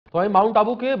तो वहीं माउंट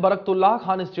आबू के Barkatullah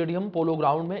Khan stadium polo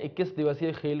ground में 21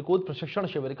 दिवसीय खेलकूद प्रशिक्षण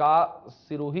शिविर का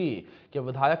सिरोही के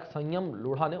विधायक संयम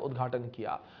लोढ़ा ने उद्घाटन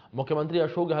किया। मुख्यमंत्री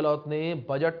अशोक गहलोत ने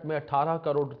बजट में 18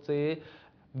 करोड़ से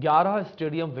 11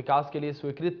 स्टेडियम विकास के लिए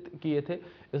स्वीकृत किए थे।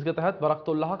 इसके तहत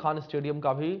बरकतुल्लाह खान स्टेडियम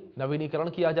का भी नवीनीकरण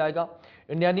किया जाएगा।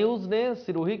 इंडिया न्यूज ने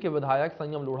सिरोही के विधायक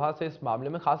संयम लोढ़ा से इस मामले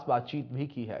में खास बातचीत भी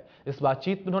की है। इस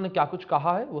बातचीत में उन्होंने क्या कुछ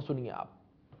कहा है वो सुनिए आप।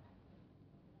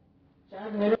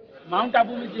 माउंट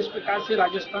आबू में जिस प्रकार से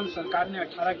राजस्थान सरकार ने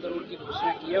 18 करोड़ की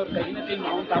घोषणा की है और कहीं न कहीं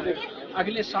माउंट आबू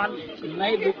अगले साल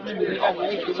नए रूप में मिलेगा,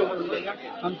 नए जिलों में मिलेगा।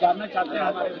 हम जानना चाहते हैं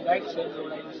हमारे विधायक संयम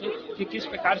लोढ़ा से कि किस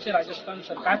प्रकार से राजस्थान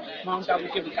सरकार माउंट आबू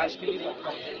के विकास के लिए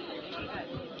तत्पर है।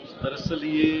 दरअसल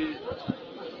ये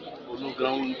पोलो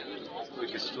ग्राउंड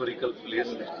एक हिस्टोरिकल प्लेस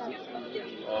है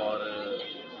और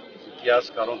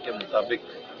इतिहासकारों के मुताबिक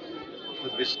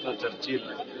खुद विंस्टन चर्चिल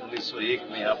 1901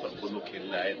 में यहाँ पर पोलो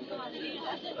खेलने आए थे।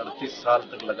 38 साल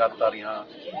तक लगातार यहाँ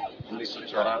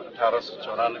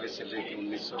 1894 से लेकर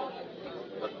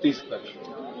 1932 तक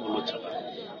पोलो चला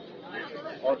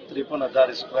और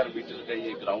 53,000 स्क्वायर मीटर का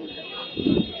ये ग्राउंड है।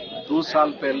 2 साल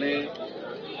पहले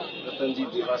रतन जी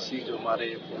देवासी जो हमारे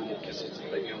पूर्व मुख्य सचिव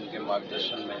रहे, उनके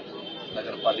मार्गदर्शन में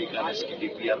नगर पालिका ने इसकी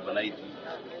डीपीआर बनाई थी,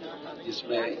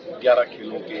 जिसमें 11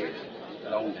 खेलों के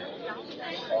ग्राउंड है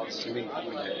और स्विमिंग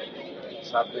पूल है,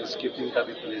 साथ में स्कीपिंग का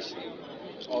भी प्लेस है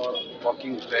और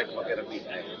वॉकिंग ट्रैक वगैरह भी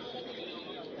है।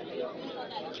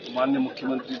 माननीय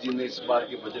मुख्यमंत्री जी ने इस बार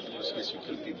के बजट में उसकी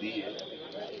स्वीकृति दी है।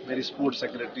 मेरी स्पोर्ट्स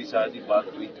सेक्रेटरी से आज ही बात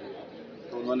हुई थी,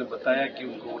 तो उन्होंने बताया कि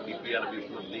उनको डीपीआर भी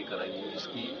उपलब्ध नहीं कराई है।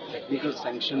 इसकी टेक्निकल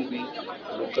सैंक्शन भी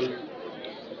लोकल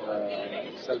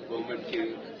सेल्फ गवर्नमेंट के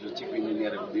जो चीफ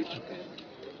इंजीनियर है वो दे चुके हैं।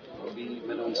 अभी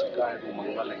मैंने उनसे कहा है वो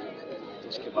मंगवा लेंगे,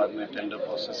 उसके बाद में टेंडर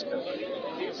प्रोसेस करके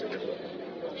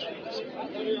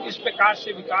इस प्रकार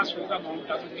से विकास होगा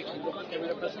माउंट आबू के खेलों का।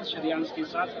 कैमरा पर्सन श्रेयांश के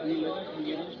साथ अनिल।